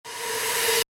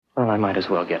Well, I might as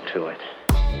well get to it.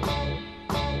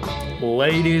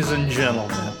 Ladies and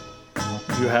gentlemen,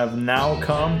 you have now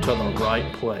come to the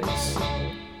right place.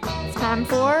 It's time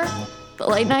for the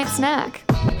late night snack.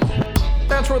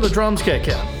 That's where the drums kick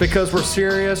in, because we're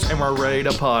serious and we're ready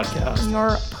to podcast.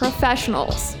 You're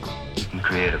professionals. And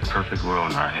create a perfect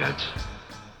world in our heads.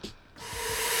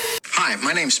 Hi,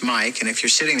 my name's Mike, and if you're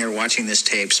sitting there watching this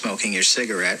tape smoking your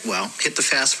cigarette, well, hit the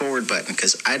fast forward button,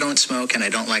 because I don't smoke and I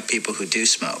don't like people who do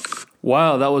smoke.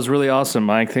 Wow, that was really awesome,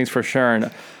 Mike. Thanks for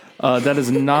sharing. That is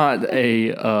not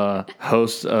a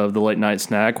host of the Late Night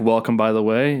Snack. Welcome, by the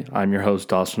way. I'm your host,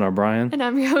 Dawson O'Brien. And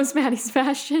I'm your host, Maddie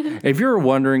Sebastian. If you're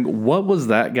wondering, what was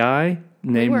that guy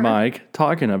named Mike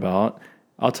talking about?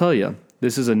 I'll tell you.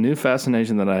 This is a new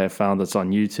fascination that I have found that's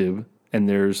on YouTube, and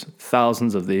there's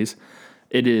thousands of these.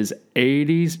 It is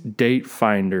 80s date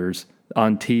finders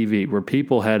on TV, where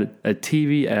people had a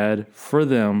TV ad for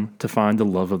them to find the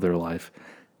love of their life.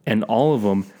 And all of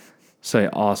them say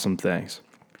awesome things.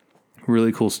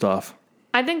 Really cool stuff.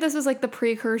 I think this was like the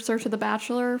precursor to The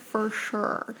Bachelor for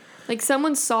sure. Like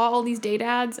someone saw all these date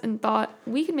ads and thought,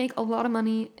 we can make a lot of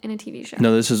money in a TV show.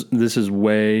 No, this is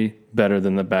way better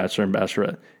than The Bachelor and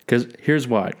Bachelorette. Because here's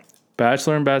why.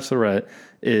 Bachelor and Bachelorette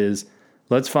is,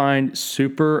 let's find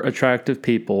super attractive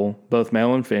people, both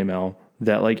male and female,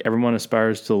 that like everyone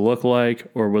aspires to look like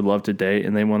or would love to date,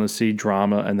 and they want to see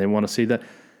drama and they want to see that.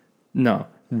 No,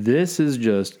 this is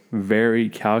just very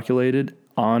calculated,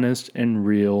 honest, and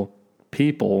real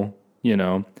people. You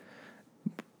know,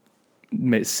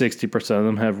 60% of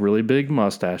them have really big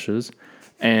mustaches,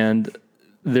 and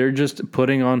they're just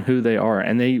putting on who they are,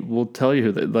 and they will tell you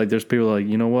who they, like. There's people like,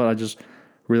 you know what, I just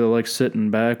really like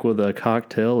sitting back with a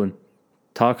cocktail and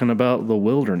talking about the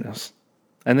wilderness.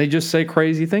 And they just say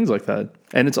crazy things like that.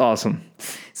 And it's awesome.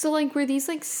 So, like, were these,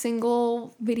 like,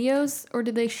 single videos? Or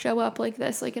did they show up like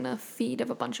this, like, in a feed of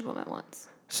a bunch of them at once?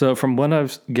 So, from what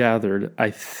I've gathered, I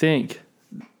think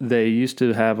they used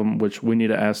to have them, which we need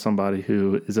to ask somebody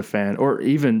who is a fan, or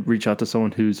even reach out to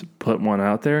someone who's put one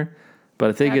out there. But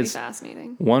I think it's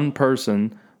fascinating. One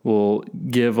person will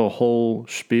give a whole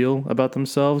spiel about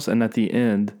themselves. And at the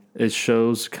end, it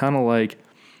shows kind of like,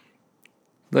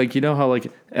 you know how,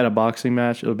 like, at a boxing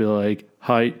match, it'll be like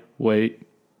height, weight,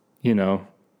 you know,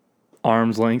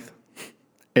 arm's length.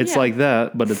 It's like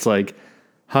that, but it's like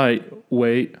height,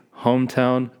 weight,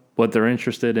 hometown, what they're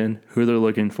interested in, who they're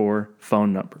looking for,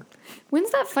 phone number.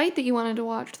 When's that fight that you wanted to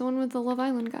watch? The one with the Love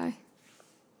Island guy?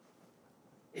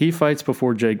 He fights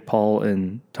before Jake Paul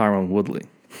and Tyron Woodley.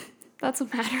 That's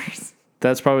what matters.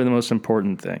 That's probably the most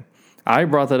important thing. I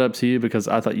brought that up to you because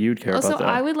I thought you'd care about that. Also,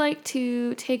 I would like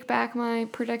to take back my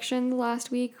prediction last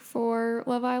week for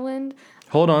Love Island.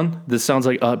 Hold on. This sounds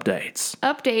like updates.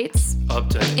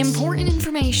 Updates. Important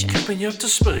information. Keeping you up to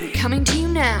speed. Coming to you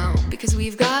now because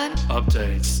we've got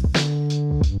updates.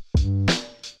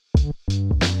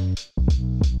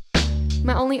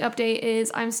 My only update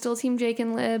is I'm still Team Jake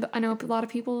and Lib. I know a lot of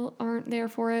people aren't there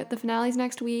for it. The finale's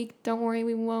next week. Don't worry,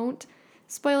 we won't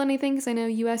spoil anything because I know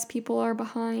US people are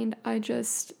behind. I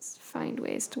just find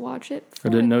ways to watch it. I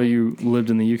didn't know you lived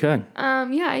in the UK.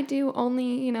 Yeah, I do,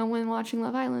 only, when watching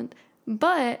Love Island.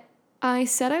 But I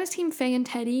said I was Team Faye and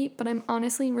Teddy, but I'm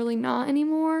honestly really not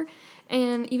anymore.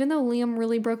 And even though Liam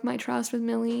really broke my trust with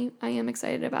Millie, I am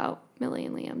excited about Millie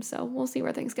and Liam. So we'll see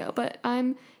where things go. But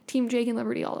I'm Team Jake and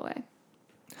Liberty all the way.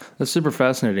 That's super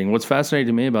fascinating. What's fascinating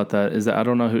to me about that is that I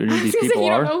don't know who any of these people are. You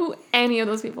don't know who any of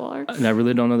those people are. And I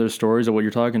really don't know their stories or what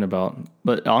you're talking about.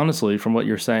 But honestly, from what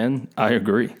you're saying, I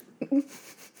agree.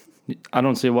 I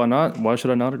don't see why not. Why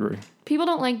should I not agree? People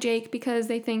don't like Jake because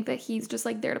they think that he's just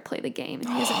like there to play the game. And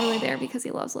he isn't really there because he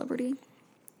loves Liberty.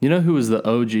 You know who was the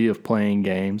OG of playing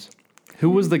games? Who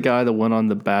was the guy that went on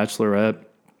The Bachelorette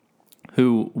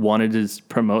who wanted to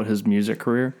promote his music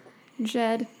career?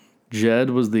 Jed. Jed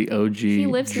was the OG. He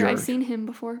lives here. jerk. I've seen him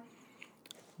before.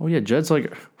 Oh yeah, Jed's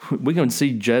like, we can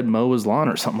see Jed mow his lawn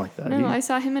or something like that. No, I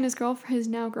saw him and his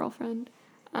now girlfriend,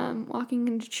 walking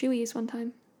into Chewy's one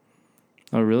time.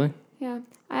 Oh really? Yeah,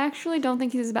 I actually don't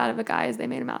think he's as bad of a guy as they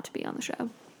made him out to be on the show.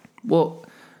 Well,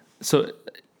 so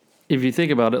if you think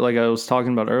about it, like I was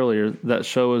talking about earlier, that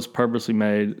show is purposely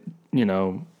made,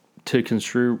 to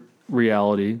construe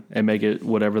reality and make it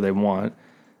whatever they want.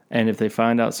 And if they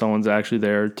find out someone's actually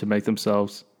there to make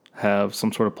themselves have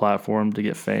some sort of platform to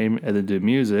get fame and then do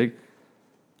music,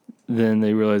 then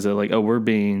they realize that, like, oh, we're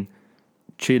being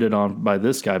cheated on by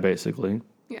this guy, basically.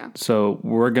 Yeah. So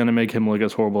we're going to make him look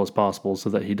as horrible as possible so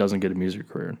that he doesn't get a music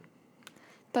career.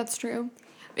 That's true.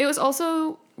 It was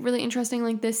also really interesting,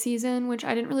 like, this season, which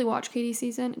I didn't really watch Katie's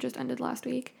season. It just ended last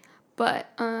week. But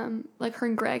like her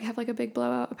and Greg have like a big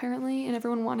blowout apparently, and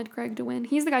everyone wanted Greg to win.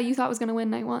 He's the guy you thought was gonna win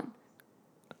night one.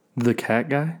 The cat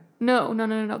guy? No.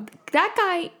 That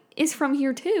guy is from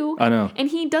here too. I know. And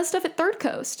he does stuff at Third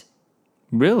Coast.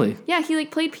 Really? Yeah, he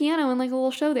like played piano in like a little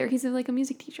show there. He's like a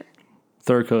music teacher.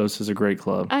 Third Coast is a great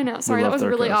club. I know. Sorry, We that love was Third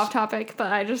really Coast. off topic,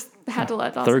 but I just had to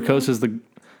let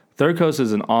Third Coast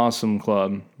is an awesome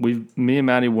club. Me and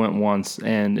Maddie went once,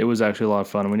 and it was actually a lot of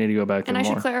fun. We need to go back there And I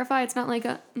more. should clarify, it's not like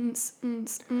a club.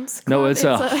 No, it's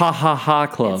a ha ha ha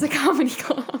club. It's a comedy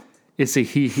club. It's a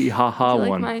hee hee ha ha Like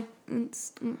one. my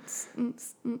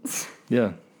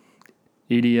Yeah,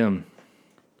 EDM.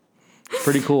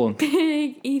 Pretty cool.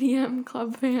 big EDM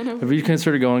club fan. Have you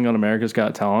considered going on America's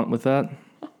Got Talent with that?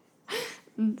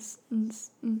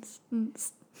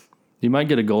 You might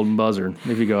get a golden buzzer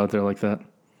if you go out there like that.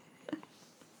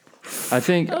 I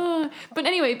think But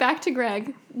anyway, back to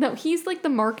Greg. No, he's like the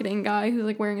marketing guy who's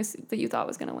like wearing a suit that you thought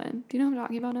was gonna win. Do you know what I'm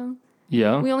talking about now?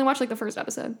 yeah. We only watched like the first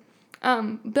episode.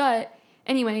 But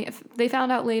anyway, if they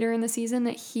found out later in the season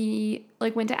that he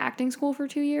like went to acting school for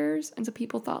 2 years, and so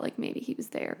people thought like maybe he was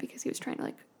there because he was trying to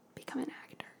like become an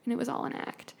actor, and it was all an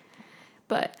act.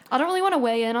 But I don't really want to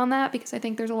weigh in on that because I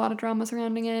think there's a lot of drama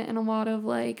surrounding it and a lot of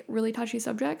like really touchy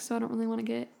subjects, so I don't really want to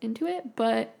get into it.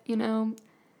 But you know,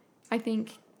 I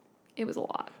think it was a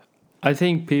lot. I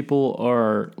think people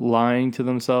are lying to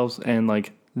themselves, and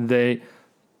like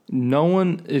no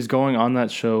one is going on that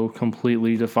show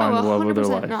completely to find the love of their 100%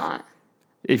 life. Not.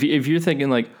 If you're thinking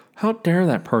like, how dare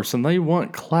that person? They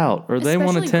want clout or they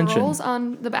want Especially attention. girls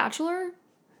on The Bachelor.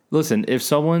 Listen,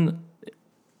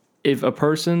 if a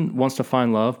person wants to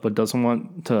find love but doesn't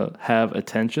want to have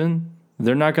attention,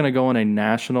 they're not going to go on a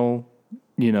national,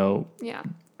 Yeah.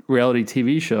 reality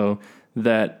TV show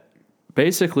that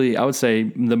basically I would say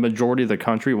the majority of the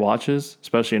country watches,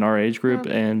 especially in our age group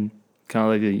and kind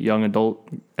of like the young adult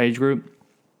age group.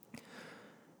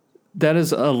 That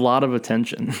is a lot of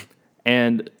attention.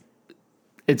 And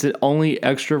it's only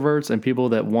extroverts and people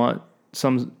that want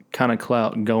some kind of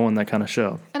clout go on that kind of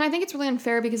show. And I think it's really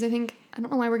unfair because I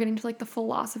don't know why we're getting to like the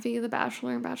philosophy of the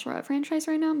Bachelor and Bachelorette franchise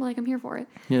right now. I'm here for it.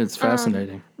 Yeah, it's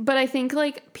fascinating. But I think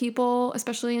like people,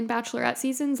 especially in Bachelorette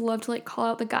seasons, love to like call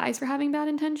out the guys for having bad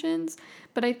intentions.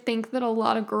 But I think that a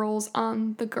lot of girls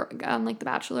on like The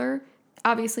Bachelor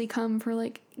obviously come for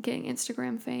like getting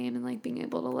Instagram fame and like being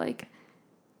able to like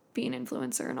be an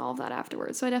influencer and all of that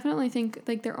afterwards. So I definitely think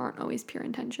like there aren't always pure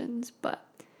intentions, but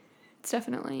it's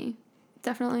definitely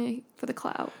for the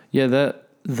clout. Yeah,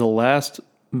 the last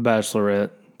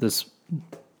Bachelorette, this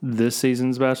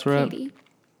season's Bachelorette, Katie.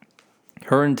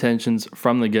 her intentions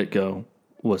from the get-go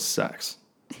was sex.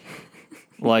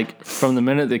 Like, from the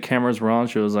minute the cameras were on,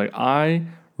 she was like, I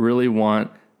really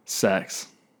want sex.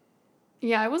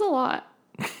 Yeah, it was a lot.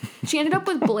 She ended up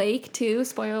with Blake, too.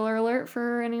 Spoiler alert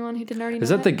for anyone who didn't already know. Is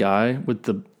that the guy with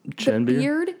the chin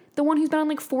beard? The one who's been on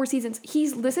like 4 seasons.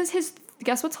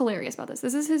 Guess what's hilarious about this?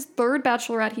 This is his 3rd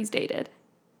Bachelorette he's dated.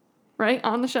 Right?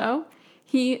 On the show.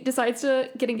 He decides to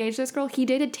get engaged to this girl. He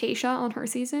dated Tayshia on her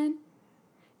season.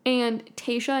 And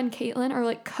Tayshia and Caitlyn are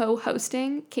like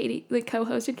co-hosting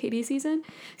Katie's season.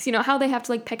 So you know how they have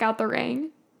to like pick out the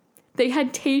ring? They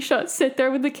had Tayshia sit there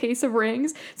with the case of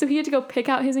rings. So he had to go pick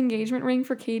out his engagement ring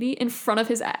for Katie in front of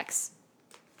his ex.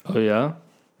 Oh, yeah?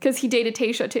 Because he dated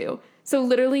Tayshia too. So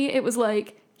literally it was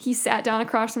like he sat down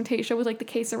across from Tayshia with like the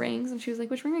case of rings. And she was like,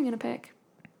 which ring are you going to pick?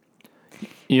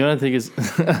 You know what I think is...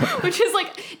 Which is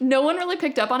like, no one really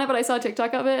picked up on it, but I saw a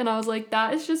TikTok of it and I was like,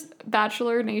 that is just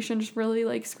Bachelor Nation just really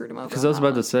like screwed him over. Because I was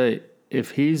about to say,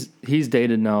 if he's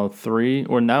dated now 3,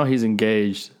 or now he's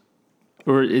engaged,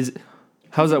 or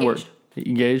how's that work?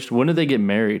 Engaged? When did they get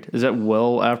married? Is that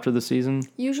well after the season?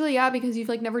 Usually, yeah, because you've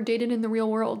like never dated in the real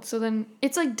world. So then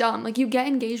it's like dumb. Like you get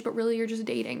engaged, but really you're just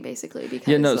dating basically. Because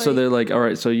Yeah, no, like, so they're like, all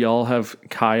right, so y'all have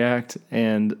kayaked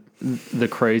and the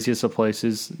craziest of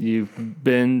places. You've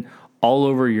been all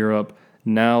over Europe.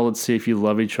 Now let's see if you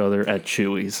love each other at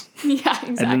Chewy's. yeah, exactly.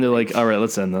 And then they're like, all right,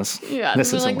 let's end this. Yeah,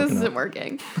 this isn't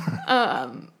working.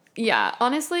 Yeah,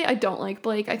 honestly, I don't like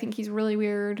Blake. I think he's really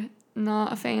weird.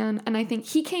 Not a fan. And I think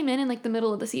he came in like the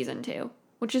middle of the season too,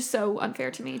 which is so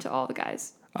unfair to me, to all the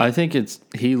guys. I think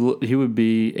he would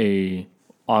be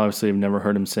obviously I've never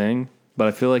heard him sing, but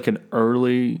I feel like an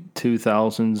early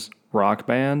 2000s rock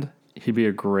band, he'd be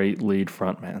a great lead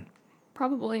frontman.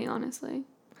 Probably, honestly.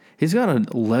 He's got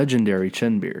a legendary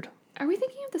chin beard. Are we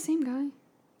thinking of the same guy?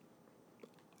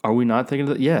 Are we not thinking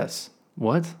of that? Yes.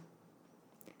 What?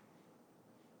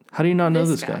 How do you not know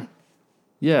this guy?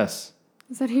 Yes.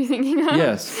 Is that who you're thinking of?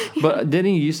 Yes. But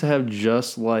didn't he used to have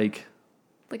just like...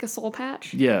 Like a soul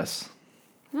patch? Yes.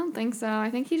 I don't think so. I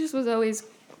think he just was always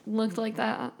looked like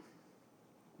that.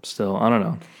 still, I don't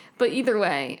know. But either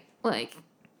way, like,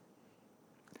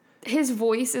 his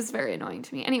voice is very annoying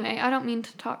to me. Anyway, I don't mean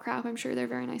to talk crap. I'm sure they're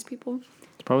very nice people.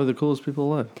 It's probably the coolest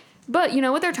people alive. But you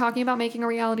know what they're talking about making a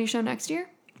reality show next year?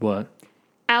 What?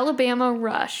 Alabama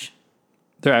Rush.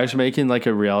 They're actually making like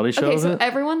a reality show Okay, of so it?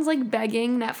 everyone's like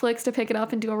begging Netflix to pick it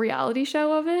up and do a reality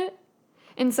show of it.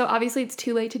 And so obviously it's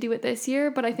too late to do it this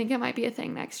year, but I think it might be a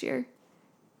thing next year.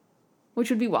 Which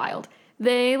would be wild.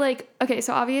 They like, okay,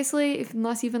 so obviously,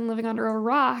 unless you've been living under a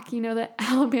rock, you know that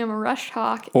Alabama Rush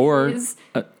Talk Or is...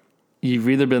 You've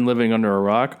either been living under a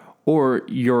rock or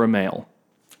you're a male.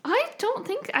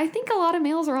 I think a lot of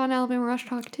males are on Alabama Rush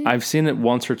Talk too. I've seen it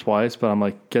once or twice, but I'm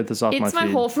like, get this off my feed. It's my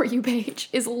whole For You page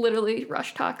is literally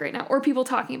Rush Talk right now, or people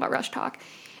talking about Rush Talk.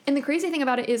 And the crazy thing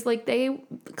about it is like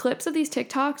clips of these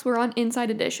TikToks were on Inside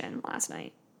Edition last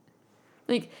night.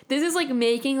 Like this is like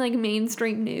making like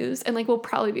mainstream news and like will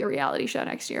probably be a reality show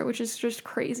next year, which is just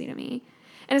crazy to me.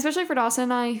 And especially for Dawson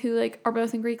and I, who like are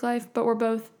both in Greek life, but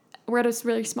we're at a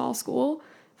really small school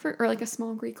or like a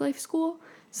small Greek life school.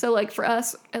 So like for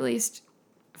us, at least,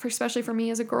 especially for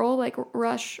me as a girl, like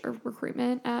rush or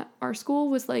recruitment at our school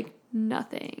was like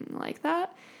nothing like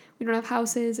that. We don't have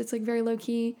houses. It's like very low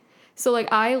key. So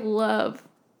like I love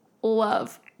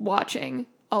watching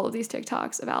all of these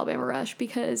TikToks of Alabama Rush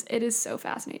because it is so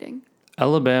fascinating.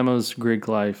 Alabama's Greek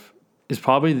life is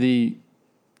probably the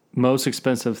most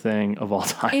expensive thing of all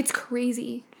time. It's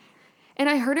crazy. And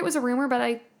I heard it was a rumor, but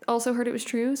I also heard it was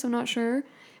true, so I'm not sure.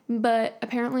 But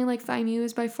apparently, like, Phi Mu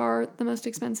is by far the most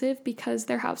expensive because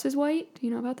their house is white. Do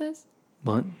you know about this?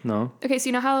 What? No. Okay, so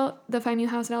you know how the Phi Mu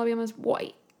house in Alabama is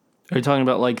white? Are you talking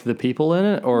about, like, the people in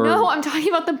it? Or No, I'm talking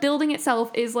about the building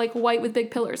itself is, like, white with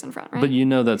big pillars in front, right? But you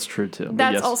know that's true, too. But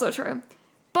That's yes. also true.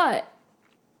 But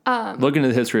Look into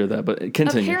the history of that, but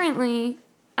continue. apparently,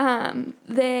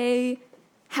 they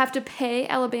have to pay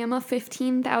Alabama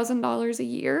 $15,000 a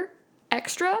year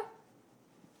extra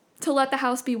to let the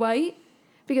house be white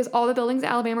because all the buildings in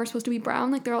Alabama are supposed to be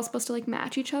brown. Like, they're all supposed to, like,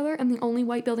 match each other. And the only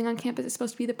white building on campus is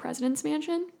supposed to be the president's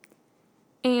mansion.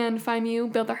 And Phi Mu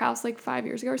built their house, like, 5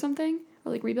 years ago or something.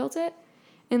 Or, like, rebuilt it.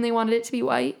 And they wanted it to be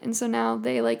white. And so now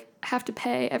they, like, have to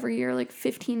pay every year, like,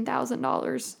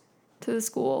 $15,000 to the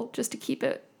school just to keep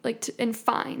it, like, in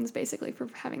fines, basically, for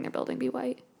having their building be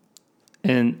white.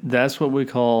 And that's what we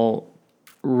call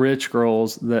rich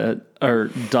girls that are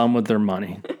dumb with their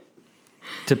money.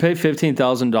 To pay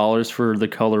 $15,000 for the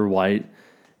color white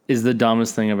is the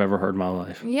dumbest thing I've ever heard in my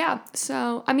life. Yeah.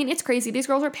 So, I mean, it's crazy. These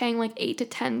girls are paying, like, $8,000 to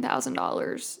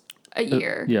 $10,000 a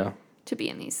year Yeah. to be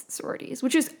in these sororities,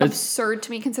 which is absurd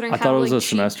to me considering I how, thought it was like, a cheap-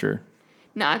 semester.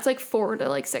 Nah, it's like $4,000 to,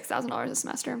 like, $6,000 a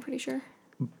semester, I'm pretty sure.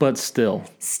 But still.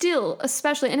 Still,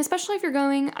 especially if you're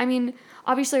going, I mean,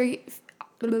 obviously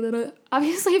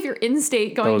if you're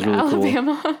in-state going to really cool.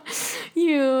 Alabama,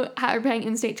 you are paying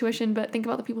in-state tuition, but think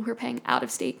about the people who are paying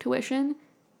out-of-state tuition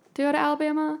to go to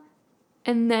Alabama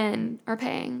and then are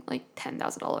paying like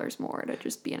 $10,000 more to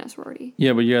just be in a sorority.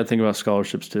 Yeah, but you got to think about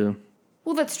scholarships too.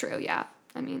 Well, that's true, yeah.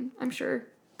 I mean, I'm sure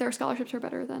their scholarships are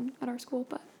better than at our school,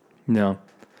 but... No.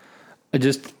 I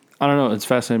don't know. It's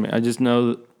fascinating. I just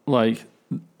know, like,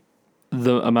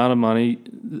 the amount of money,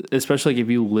 especially like if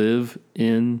you live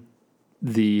in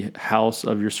the house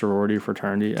of your sorority or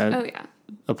fraternity at Oh, yeah.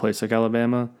 a place like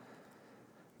Alabama,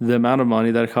 the amount of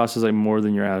money that it costs is like more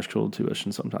than your actual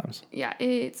tuition sometimes. Yeah,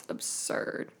 it's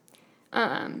absurd.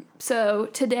 So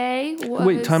today was...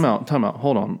 Wait, time out.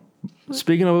 Hold on.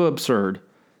 Speaking of absurd,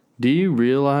 do you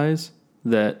realize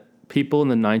that people in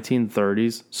the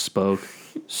 1930s spoke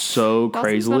so Dawson's been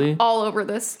crazily? all over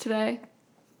this today.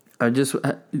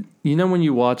 You know when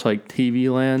you watch like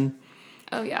TV Land?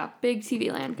 Oh, yeah. Big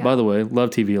TV Land guy. By the way, love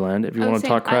TV Land. If you want to Same.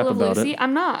 talk crap I love about Lucy. it,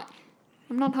 I'm not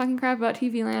talking crap about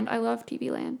TV Land. I love TV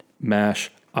Land.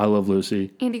 MASH, I Love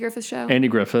Lucy. Andy Griffith Show. Andy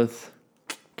Griffith.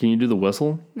 Can you do the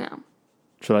whistle? No.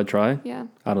 Should I try? Yeah.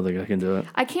 I don't think I can do it.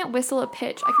 I can't whistle a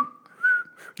pitch.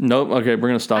 Nope. Okay, we're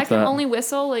going to stop I can that. only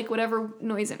whistle like whatever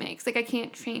noise it makes. Like I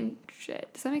can't change it.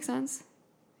 Does that make sense?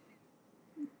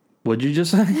 What'd you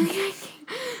just say?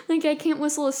 Like I can't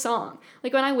whistle a song.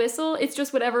 Like when I whistle, it's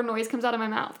just whatever noise comes out of my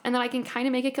mouth. And then I can kind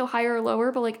of make it go higher or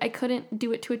lower, but like I couldn't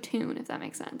do it to a tune, if that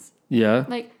makes sense. Yeah.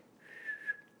 Like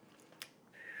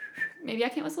maybe I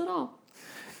can't whistle at all.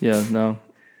 Yeah, no.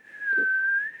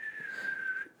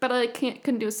 But I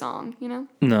couldn't do a song, you know?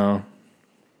 No.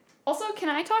 Also, can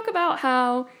I talk about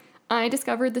how I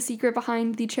discovered the secret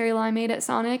behind the cherry limeade at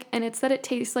Sonic, and it's that it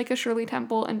tastes like a Shirley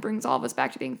Temple and brings all of us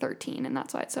back to being 13, and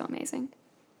that's why it's so amazing.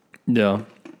 Yeah.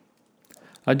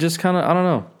 I don't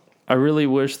know. I really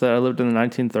wish that I lived in the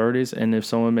 1930s, and if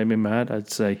someone made me mad, I'd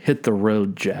say, hit the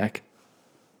road, Jack.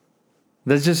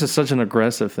 That's just such an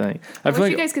aggressive thing. I feel wish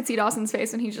like you guys could see Dawson's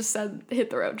face when he just said, hit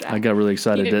the road, Jack. I got really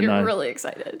excited, didn't I? You're really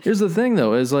excited. Here's the thing,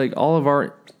 though, is like all of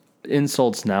our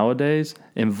insults nowadays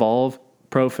involve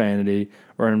profanity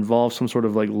or involve some sort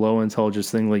of like low intelligence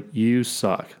thing, like you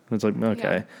suck. It's like,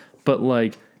 okay. Yeah. But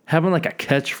like having like a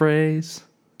catchphrase,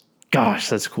 gosh,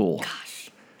 that's cool.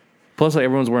 Gosh. Plus, like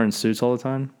everyone's wearing suits all the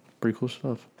time. Pretty cool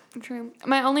stuff. True.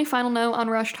 My only final note on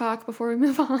Rush Talk before we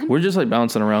move on. We're just like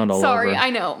bouncing around all over. Sorry, I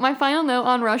know. My final note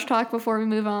on Rush Talk before we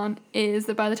move on is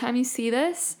that by the time you see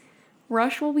this,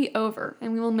 Rush will be over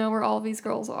and we will know where all of these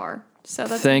girls are. So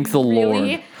that's Thank the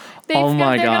Lord. Oh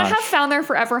my they're gosh. gonna have found their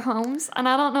forever homes, and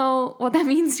I don't know what that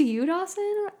means to you,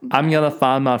 Dawson. I'm going to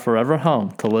find my forever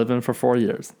home to live in for 4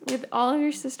 years. With all of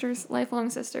your sisters, lifelong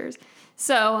sisters.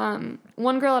 So,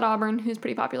 one girl at Auburn who's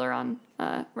pretty popular on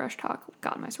Rush Talk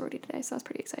got in my sorority today, so that's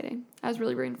pretty exciting. I was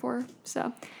really rooting for her.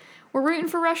 So, we're rooting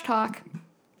for Rush Talk.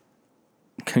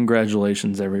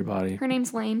 Congratulations, everybody. Her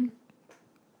name's Lane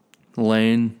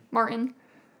Lane. Martin.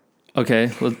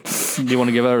 Okay. Do you want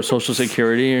to give out her social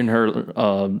security and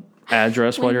her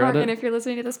address while Lane you're Martin, at it? if you're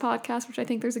listening to this podcast, which I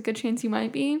think there's a good chance you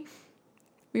might be,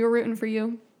 we were rooting for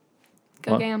you.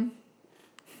 Go What? Gam.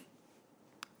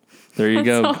 There you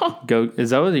That's go. all. Go. Is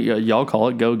that what y'all call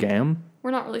it? Go Gam?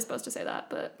 We're not really supposed to say that,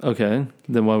 but Okay.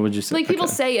 Then what would you say? like people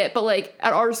Okay. say it, but like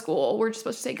at our school, we're just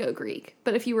supposed to say Go Greek.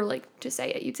 But if you were like to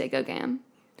say it, you'd say Go Gam.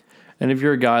 And if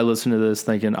you're a guy listening to this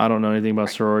thinking, I don't know anything about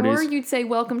sororities. Or you'd say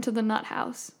Welcome to the Nut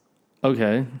House.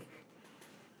 Okay.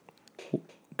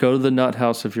 Go to the nut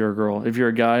house if you're a girl. If you're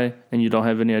a guy and you don't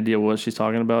have any idea what she's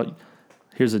talking about,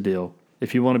 here's the deal.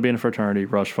 If you want to be in a fraternity,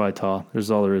 Rush Phi Tau.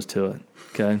 There's all there is to it.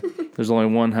 Okay? There's only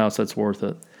one house that's worth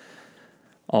it.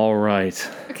 All right.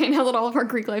 Okay, now that all of our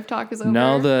Greek life talk is over.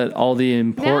 Now that all the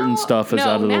important stuff is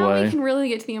out of the now way. we can really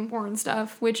get to the important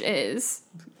stuff, which is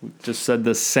Just said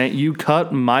the same. You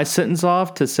cut my sentence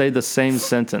off to say the same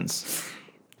sentence.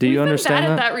 Do you we've been understand bad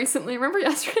that? at that recently. Remember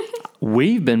yesterday?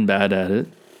 We've been bad at it.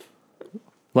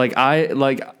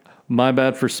 My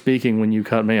bad for speaking when you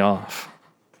cut me off.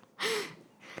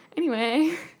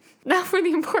 Anyway, now for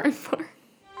the important part.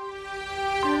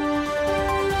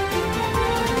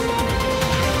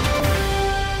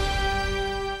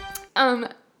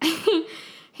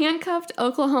 Handcuffed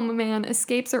Oklahoma man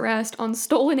escapes arrest on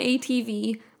stolen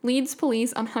ATV, leads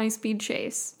police on high-speed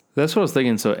chase. That's what I was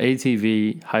thinking. So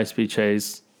ATV, high-speed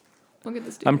chase. Look at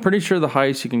this dude. I'm pretty sure the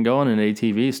highest you can go on an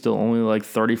ATV is still only like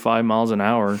 35 miles an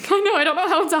hour. I know, I don't know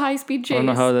how it's a high-speed chase. I don't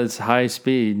know how that's high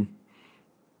speed.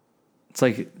 It's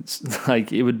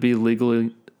like it would be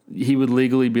legally, he would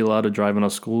legally be allowed to drive in a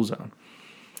school zone.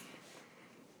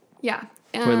 Yeah.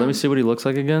 Wait, let me see what he looks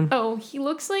like again. Oh, he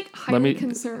looks like highly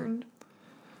concerned.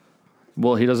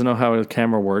 Well, he doesn't know how a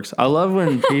camera works. I love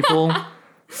when people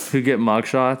who get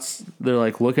mugshots, they're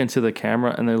like looking to the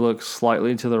camera and they look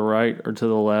slightly to the right or to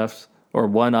the left, or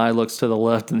one eye looks to the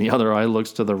left and the other eye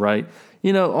looks to the right.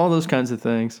 You know, all those kinds of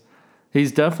things.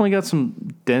 He's definitely got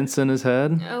some dents in his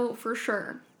head. Oh, for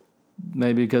sure.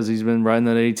 Maybe because he's been riding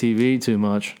that ATV too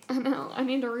much. I know. I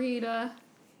need to read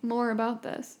more about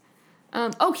this.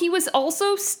 He was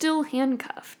also still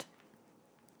handcuffed.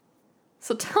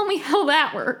 So tell me how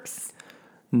that works.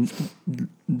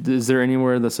 Is there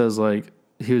anywhere that says like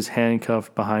he was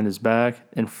handcuffed behind his back,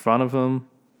 in front of him?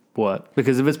 What?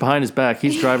 Because if it's behind his back,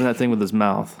 he's driving that thing with his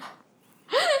mouth.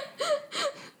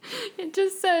 It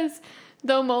just says,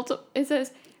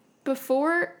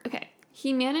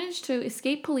 he managed to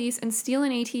escape police and steal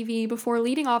an ATV before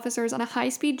leading officers on a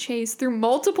high-speed chase through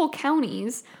multiple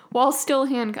counties while still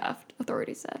handcuffed,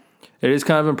 authorities said. It is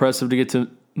kind of impressive to get to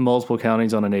multiple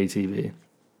counties on an ATV.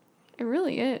 It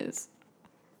really is.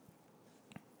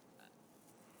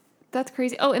 That's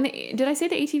crazy. Oh, and did I say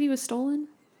the ATV was stolen?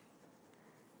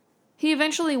 He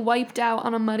eventually wiped out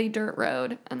on a muddy dirt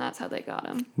road, and that's how they got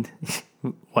him.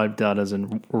 Wiped out as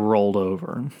in rolled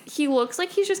over. He looks like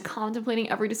he's just contemplating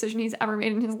every decision he's ever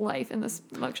made in his life in this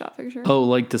mugshot picture. Oh,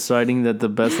 like deciding that the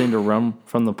best thing to run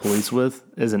from the police with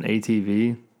is an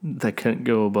ATV that couldn't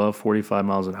go above 45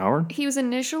 miles an hour? He was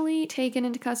initially taken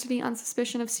into custody on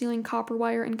suspicion of stealing copper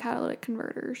wire and catalytic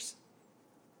converters.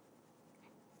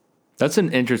 That's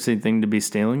an interesting thing to be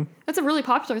stealing. That's a really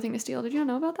popular thing to steal. Did you not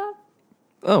know about that?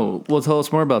 Oh, well, tell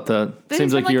us more about that.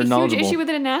 Seems like you're There's been a huge knowledgeable. issue with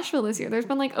it in Nashville this year. There's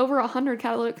been like over 100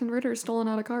 catalytic converters stolen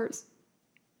out of cars.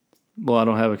 Well, I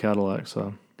don't have a Cadillac,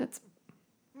 so. That's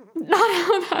not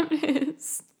how that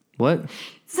is. What?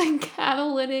 It's a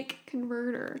catalytic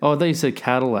converter. Oh, I thought you said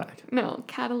Cadillac. No,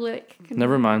 catalytic converter.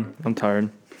 Never mind. I'm tired.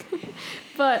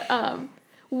 But,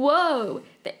 whoa,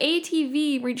 the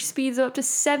ATV reached speeds of up to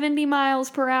 70 miles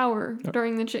per hour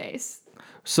during the chase.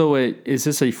 So wait, is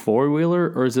this a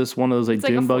 4-wheeler or is this one of those like It's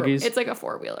like dune a buggies? It's like a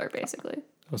 4-wheeler, basically.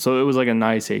 So it was like a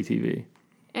nice ATV.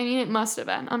 I mean, it must have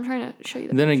been. I'm trying to show you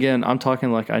the Then again, I'm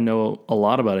talking like I know a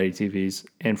lot about ATVs,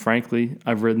 and frankly,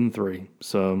 I've ridden 3,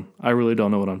 so I really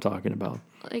don't know what I'm talking about.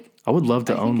 like. I would love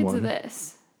to I own think it's one.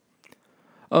 this.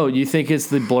 Oh, you think it's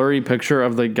the blurry picture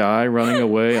of the guy running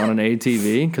away on an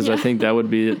ATV? Because I think that would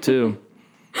be it too.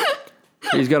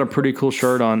 He's got a pretty cool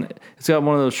shirt on. It's got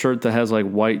one of those shirts that has like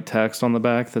white text on the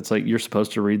back that's like you're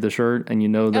supposed to read the shirt, and you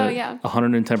know that yeah.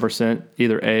 110%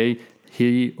 either A,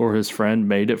 he or his friend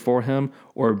made it for him,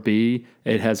 or B,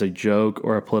 it has a joke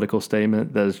or a political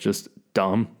statement that is just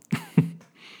dumb.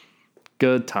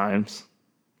 Good times.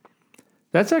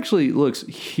 That's actually looks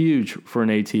huge for an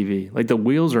ATV. Like the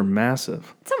wheels are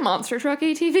massive. It's a monster truck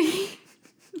ATV.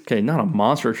 Okay, not a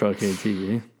monster truck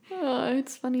ATV,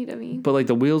 It's funny to me. but like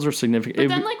the wheels are significant. But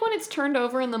then, like, when it's turned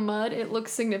over in the mud, it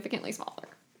looks significantly smaller.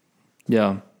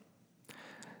 Yeah.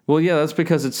 Well, yeah, that's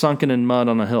because it's sunken in mud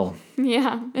on a hill.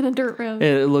 Yeah, in a dirt road.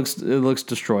 It looks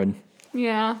destroyed.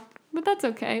 Yeah, but that's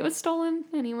okay. It was stolen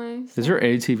anyway. Is there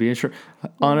ATV insurance?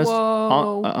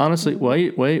 Whoa. Honestly,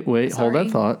 wait. Hold Sorry.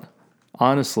 that thought.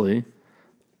 Honestly,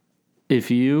 if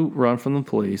you run from the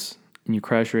police and you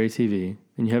crash your ATV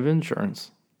and you have insurance,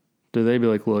 do they be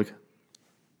like, look,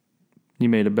 you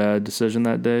made a bad decision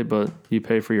that day, but you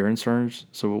pay for your insurance,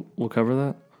 so we'll cover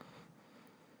that?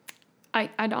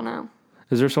 I don't know.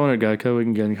 Is there someone at Geico we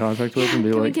can get in contact with and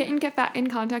be Can like, we get back in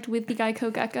contact with the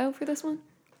Geico Gecko for this one?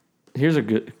 here's a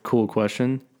cool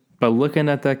question. By looking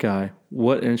at that guy,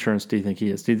 what insurance do you think he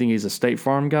is? Do you think he's a State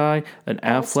Farm guy, an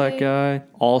Aflac Allstate. guy,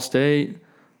 Allstate?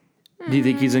 Do you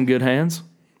think he's in good hands?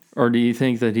 Or do you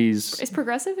think that he's... Is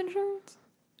Progressive Insurance?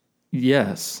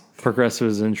 Yes, Progressive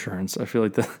is insurance. I feel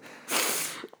like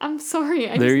I'm sorry.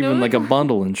 I they're just know even like a that-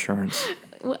 bundle insurance.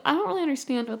 I don't really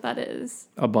understand what that is.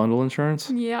 A bundle insurance?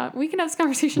 Yeah, we can have this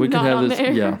conversation We could not have on this... the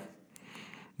air. Yeah.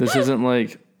 This isn't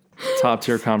like top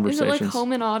tier Is it conversations. like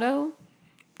home and auto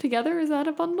together? Is that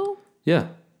a bundle? Yeah,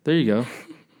 there you go.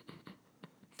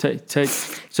 Check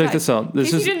this out.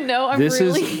 This In case is you didn't know, I'm this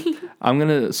really is. I'm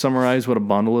gonna summarize what a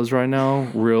bundle is right now,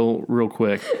 real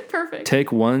quick. perfect.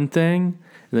 Take one thing,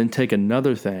 and then take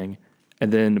another thing,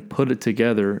 and then put it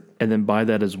together, and then buy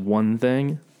that as one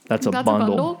thing. That's a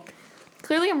bundle.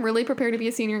 Clearly, I'm really prepared to be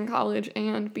a senior in college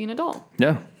and be an adult.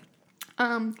 Yeah.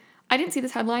 I didn't see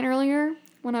this headline earlier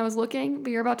when I was looking,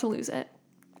 but you're about to lose it.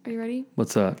 Are you ready?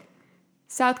 What's that?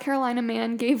 South Carolina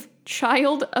man gave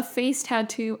child a face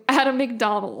tattoo at a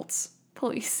McDonald's,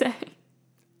 police say.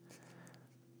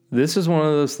 This is one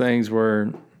of those things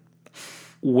where,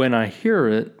 when I hear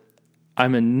it,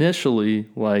 I'm initially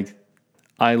like,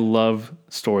 I love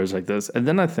stories like this, and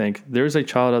then I think there's a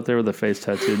child out there with a face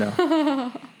tattoo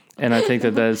now, and I think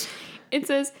that that's It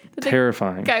says that the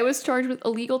terrifying. guy was charged with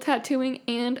illegal tattooing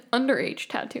and underage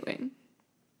tattooing.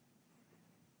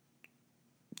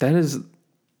 That is,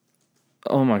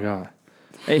 oh my god,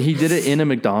 hey, he did it in a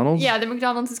McDonald's. Yeah, the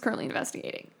McDonald's is currently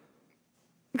investigating.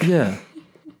 Yeah.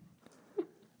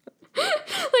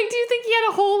 Like, do you think he had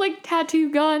a whole, like,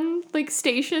 tattoo gun, like,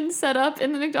 station set up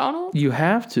in the McDonald's? You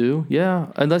have to, yeah,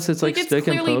 unless it's like It's stick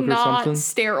and clearly poke or not something.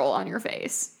 sterile on your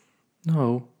face.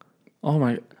 No. Oh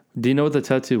my. Do you know what the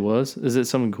tattoo was? Is it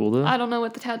something cool though? I don't know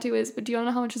what the tattoo is, but do you want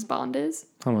to know how much his bond is?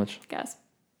 How much? Guess.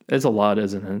 It's a lot,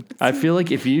 isn't it? I feel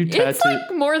like if you tattoo, It's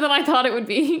like more than I thought it would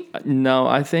be. no,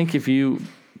 I think if you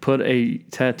put a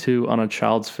tattoo on a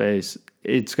child's face,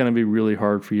 it's going to be really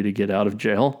hard for you to get out of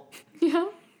jail. Yeah.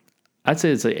 I'd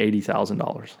say it's like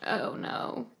 $80,000. Oh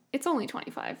no, it's only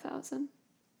 25,000.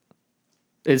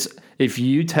 It's if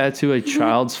you tattoo a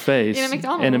child's face In a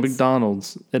McDonald's. in a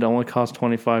McDonald's, it only costs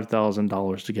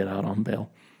 $25,000 to get out on bail.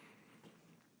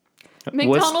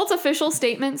 McDonald's official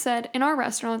statement said, "In our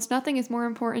restaurants, nothing is more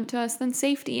important to us than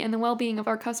safety and the well-being of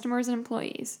our customers and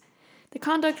employees. The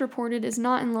conduct reported is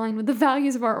not in line with the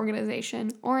values of our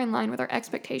organization or in line with our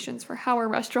expectations for how our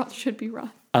restaurants should be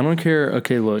run." I don't care.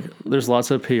 Okay, look, there's lots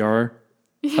of PR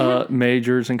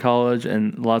majors in college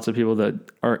and lots of people that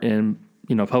are in,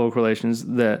 public relations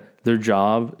that their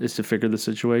job is to figure the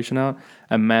situation out.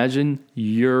 Imagine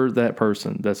you're that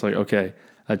person that's like, okay,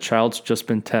 a child's just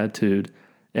been tattooed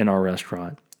in our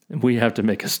restaurant and we have to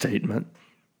make a statement.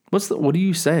 What do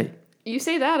you say? You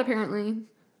say that apparently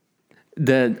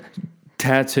That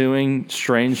tattooing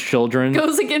strange children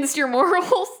goes against your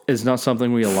morals. is not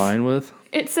something we align with?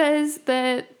 It says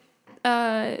that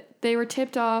they were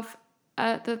tipped off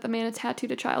that the man had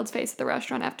tattooed a child's face at the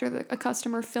restaurant after a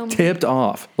customer filmed. Tipped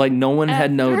off. Like no one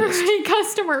had noticed. A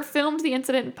customer filmed the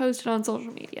incident and posted on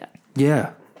social media.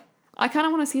 Yeah. I kind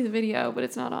of want to see the video, but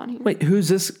it's not on here. Wait, who's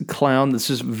this clown that's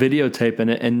just videotaping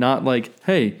it and not like,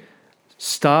 hey,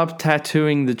 stop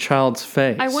tattooing the child's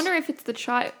face? I wonder if it's the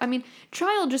child. I mean,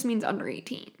 child just means under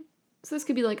 18. So this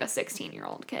could be like a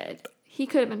 16-year-old kid. He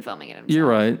could have been filming it himself. You're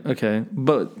right. Okay.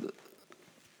 But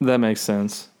that makes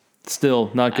sense. Still,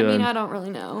 not good. I mean, I don't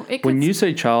really know. It When could you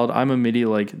say child, I'm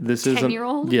immediately like, this is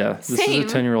 10-year-old? Yeah, this Same.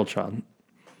 is a 10-year-old child.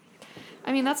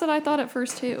 I mean, that's what I thought at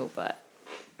first too, but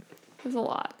it was a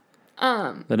lot.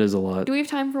 That is a lot. Do we have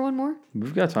time for one more?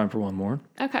 We've got time for one more.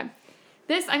 Okay.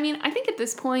 I think at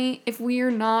this point, if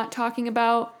we're not talking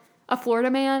about a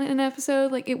Florida man in an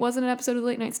episode, like it wasn't an episode of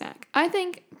Late Night Snack, I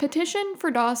think petition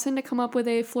for Dawson to come up with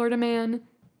a Florida man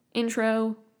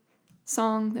intro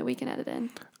song that we can edit in.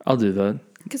 I'll do that.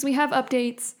 Because we have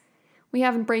updates, we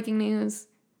have breaking news,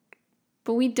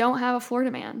 but we don't have a Florida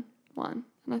man one,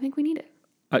 and I think we need it.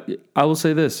 I will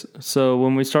say this. So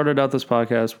when we started out this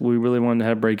podcast, we really wanted to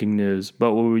have breaking news,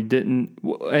 but what we didn't,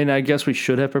 and I guess we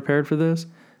should have prepared for this,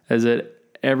 is that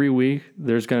every week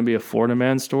there's going to be a Florida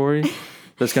man story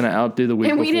that's going to outdo the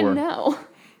week And before. we didn't know.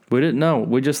 We didn't know.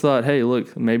 We just thought, hey,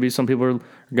 look, maybe some people are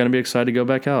going to be excited to go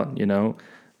back out. You know,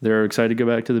 they're excited to go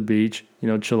back to the beach, you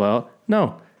know, chill out.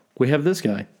 No, we have this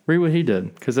guy. Read what he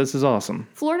did, because this is awesome.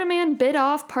 Florida man bit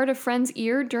off part of friend's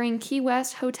ear during Key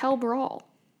West hotel brawl.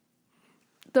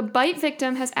 The bite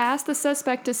victim has asked the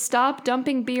suspect to stop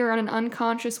dumping beer on an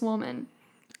unconscious woman.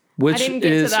 Which I didn't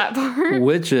get to that part.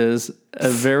 Which is a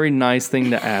very nice thing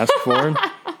to ask for.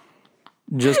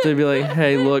 Just to be like,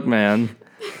 hey, look, man,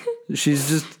 she's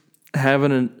just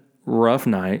having a rough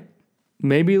night.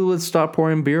 Maybe let's stop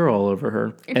pouring beer all over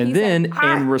her. And then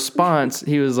in response,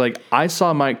 he was like, I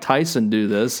saw Mike Tyson do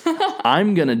this.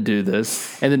 I'm going to do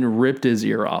this. And then ripped his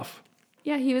ear off.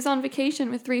 Yeah, he was on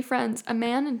vacation with 3 friends, a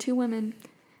man and 2 women.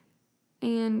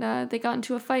 And they got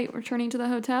into a fight returning to the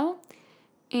hotel.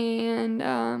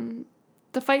 And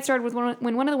the fight started with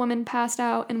when one of the women passed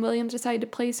out and Williams decided to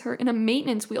place her in a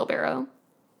maintenance wheelbarrow.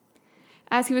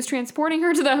 As he was transporting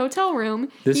her to the hotel room,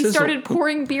 he started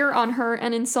pouring beer on her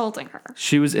and insulting her.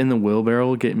 She was in the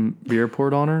wheelbarrow getting beer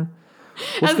poured on her?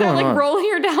 What's As they're going on? rolling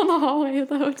her down the hallway of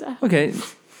the hotel. Okay,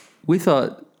 we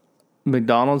thought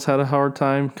McDonald's had a hard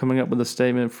time coming up with a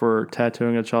statement for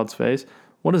tattooing a child's face.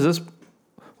 What is this?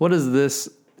 What does this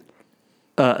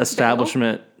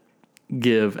establishment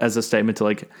give as a statement to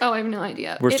like? Oh, I have no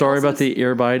idea. We're sorry about the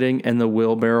ear biting and the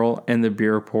wheelbarrow and the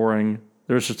beer pouring.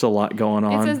 There's just a lot going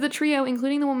on. It says the trio,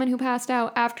 including the woman who passed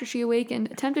out after she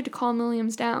awakened, attempted to calm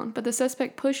Williams down, but the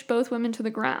suspect pushed both women to the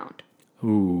ground.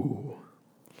 Ooh.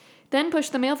 Then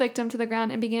pushed the male victim to the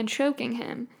ground and began choking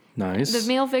him. Nice. The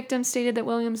male victim stated that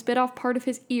Williams bit off part of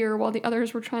his ear while the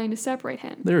others were trying to separate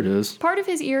him. There it is. Part of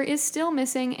his ear is still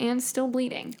missing and still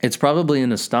bleeding, It's probably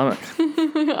in his stomach.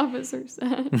 the officer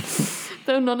said.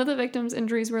 Though none of the victim's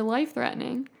injuries were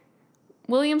life-threatening.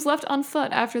 Williams left on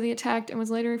foot after the attack and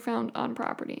was later found on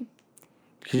property.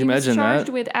 Could you imagine He was charged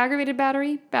that? with aggravated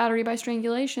battery, battery by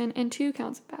strangulation, and 2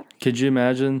 counts of battery. Could you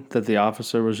imagine that the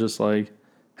officer was just like,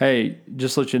 hey,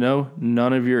 just to let you know,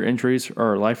 none of your injuries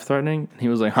are life-threatening? And he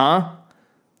was like, huh?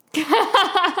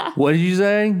 What did you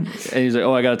say? And he's like,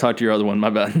 oh, I got to talk to your other one. My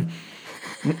bad.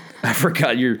 I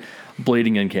forgot you're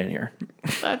bleeding in can here.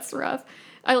 That's rough.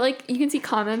 You can see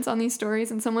comments on these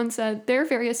stories, and someone said, there are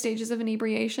various stages of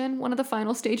inebriation, one of the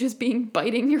final stages being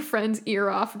biting your friend's ear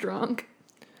off drunk.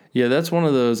 Yeah, that's one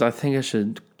of those, I think I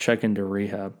should check into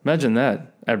rehab. Imagine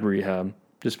that at rehab.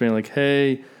 Just being like,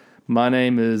 hey, my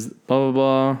name is blah,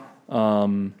 blah, blah,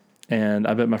 and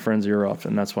I bit my friend's ear off,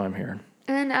 and that's why I'm here.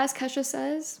 And as Kesha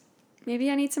says,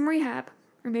 maybe I need some rehab,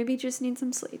 or maybe just need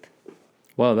some sleep.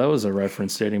 Wow, that was a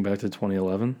reference dating back to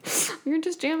 2011. We were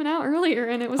just jamming out earlier,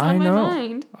 and it was on my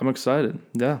mind. I'm excited.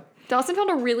 Yeah. Dawson found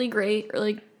a really great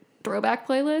throwback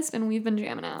playlist, and we've been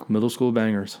jamming out. Middle school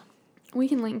bangers. We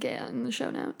can link it in the show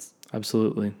notes.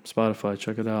 Absolutely. Spotify,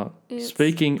 check it out. It's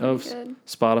Speaking of good.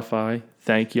 Spotify,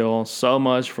 thank you all so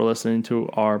much for listening to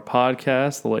our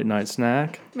podcast, The Late Night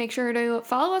Snack. Make sure to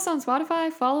follow us on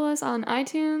Spotify, follow us on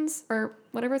iTunes, or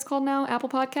whatever it's called now, Apple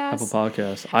Podcasts. Apple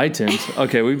Podcasts. iTunes.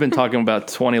 Okay, we've been talking about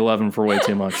 2011 for way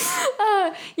too much.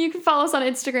 You can follow us on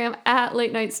Instagram at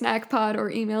Late Night Snack Pod, or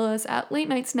email us at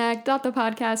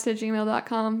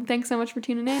latenightsnack.thepodcast@gmail.com. Thanks so much for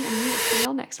tuning in, and we will see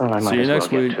y'all next week. See you next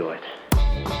week. Get to it.